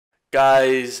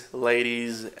Guys,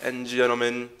 ladies, and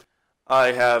gentlemen,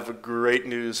 I have great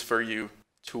news for you.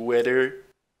 Twitter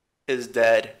is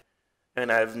dead,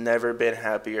 and I've never been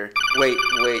happier. Wait,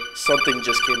 something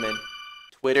just came in.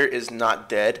 Twitter is not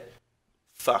dead?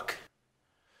 Fuck.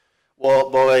 Well,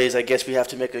 boys, I guess we have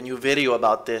to make a new video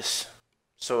about this.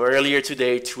 So earlier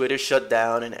today, Twitter shut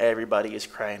down and everybody is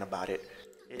crying about it.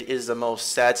 It is the most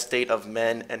sad state of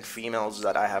men and females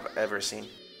that I have ever seen.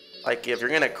 Like, if you're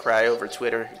gonna cry over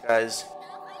Twitter, guys,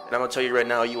 and I'm gonna tell you right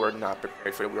now, you are not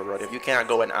prepared for the real world. If you cannot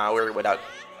go an hour without,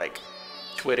 like,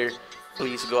 Twitter,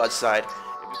 please go outside.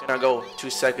 If you cannot go 2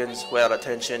 seconds without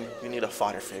attention, you need a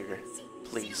father figure.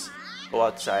 Please, go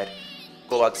outside.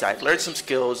 Go outside. Learn some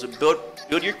skills. Build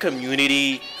your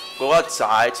community. Go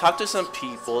outside. Talk to some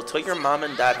people. Tell your mom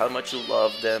and dad how much you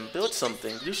love them. Build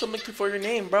something. Do something for your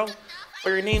name, bro. For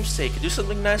your namesake. Do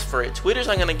something nice for it. Twitter's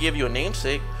not gonna give you a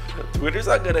namesake. Twitter's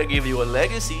not gonna give you a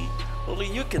legacy. Only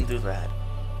you can do that.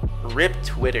 RIP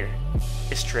Twitter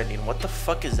is trending. What the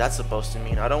fuck is that supposed to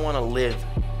mean? I don't want to live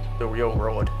the real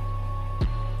world.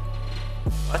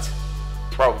 What?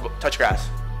 Bro, touch grass.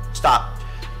 Stop.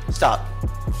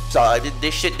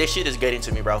 This shit is getting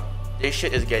to me, bro. This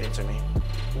shit is getting to me.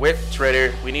 With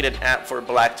Twitter, we need an app for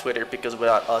Black Twitter because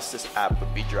without us, this app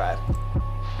would be dry.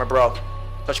 My bro,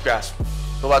 touch grass.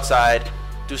 Go outside.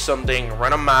 Do something.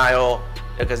 Run a mile.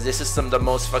 Because this is the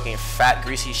most fucking fat,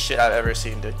 greasy shit I've ever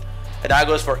seen, dude. And that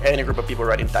goes for any group of people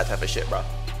writing that type of shit, bro.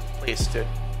 Please, dude.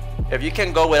 If you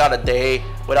can go without a day,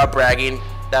 without bragging,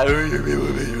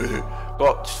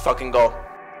 go, just fucking go.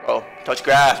 Go. Touch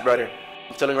grass, brother.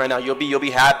 I'm telling you right now, you'll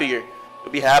be happier.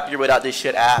 You'll be happier without this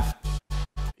shit app.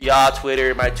 Yeah,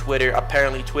 Twitter, my Twitter.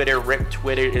 Apparently Twitter, RIP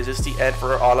Twitter. Is this the end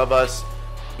for all of us?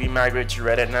 We migrate to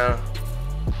Reddit now.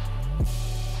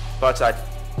 Go outside.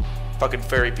 Fucking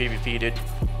furry PvP, dude.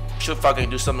 Should fucking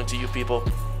do something to you people.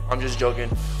 I'm just joking.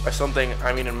 By something,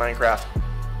 I mean in Minecraft.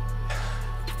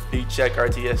 Big check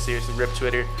RTS, seriously, RIP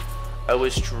Twitter. I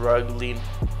was struggling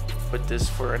with this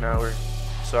for an hour.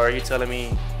 So are you telling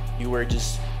me you were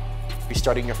just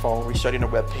restarting your phone, restarting a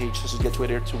web page just to get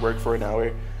Twitter to work for an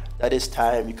hour? That is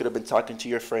time. You could have been talking to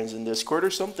your friends in Discord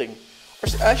or something. Or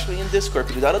actually in Discord,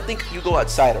 because I don't think you go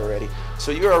outside already.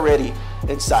 So you're already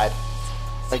inside.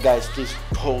 Like, guys, please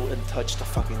go and touch the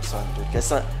fucking sun, dude. Get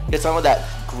some of that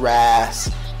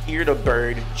grass. Hear the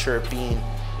bird chirping.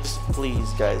 Just please,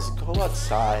 guys, go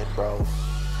outside, bro.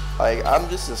 Like, I'm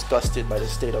just disgusted by the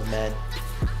state of man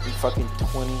in fucking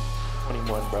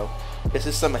 2021, bro. This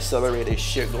is some accelerated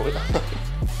shit going on.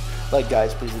 Like,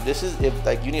 guys, please, if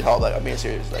like you need help, like, I'm being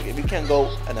serious. Like, if you can't go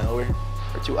an hour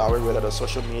or 2 hours without a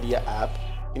social media app,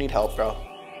 you need help, bro.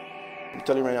 I'm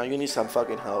telling you right now, you need some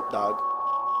fucking help, dog.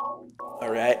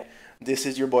 Alright, this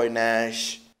is your boy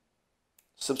Nash.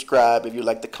 Subscribe if you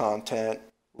like the content.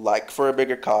 Like for a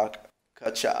bigger cock.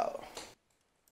 Ka-chow.